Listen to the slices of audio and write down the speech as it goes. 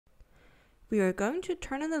We are going to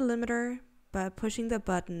turn on the limiter by pushing the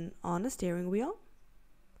button on the steering wheel.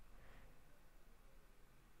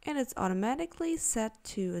 And it's automatically set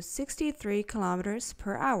to 63 kilometers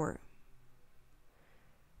per hour.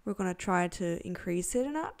 We're going to try to increase it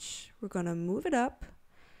a notch. We're going to move it up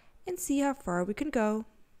and see how far we can go.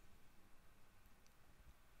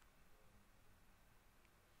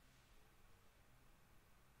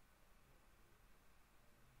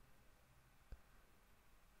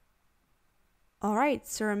 Alright,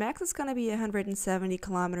 so our max is going to be 170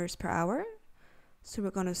 kilometers per hour. So we're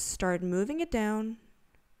going to start moving it down.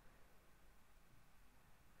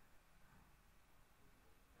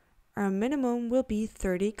 Our minimum will be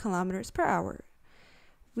 30 kilometers per hour.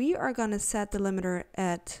 We are going to set the limiter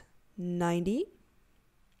at 90.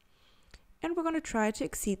 And we're going to try to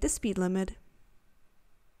exceed the speed limit.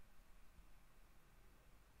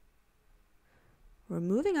 We're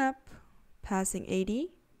moving up, passing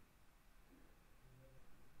 80.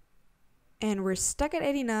 And we're stuck at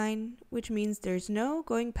 89, which means there's no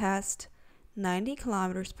going past 90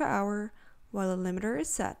 kilometers per hour while the limiter is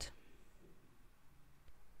set.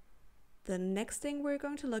 The next thing we're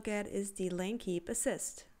going to look at is the lane keep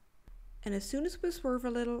assist. And as soon as we swerve a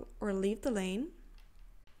little or leave the lane,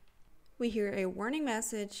 we hear a warning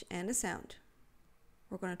message and a sound.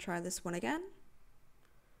 We're going to try this one again.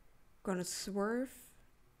 We're going to swerve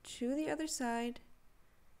to the other side.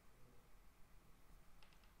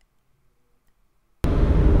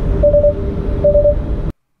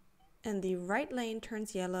 And the right lane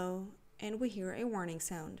turns yellow and we hear a warning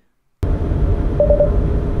sound.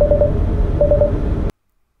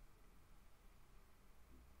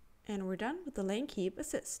 And we're done with the lane keep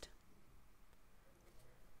assist.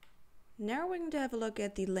 Now we're going to have a look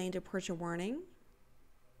at the lane departure warning.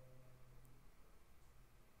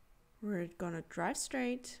 We're going to drive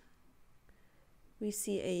straight. We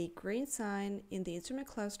see a green sign in the instrument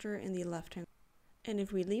cluster in the left hand. And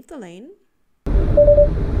if we leave the lane,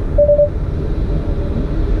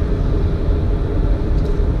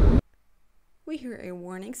 we hear a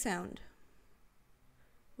warning sound.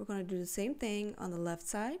 We're going to do the same thing on the left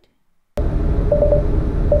side.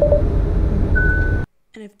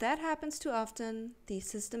 And if that happens too often, the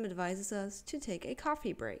system advises us to take a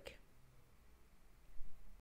coffee break.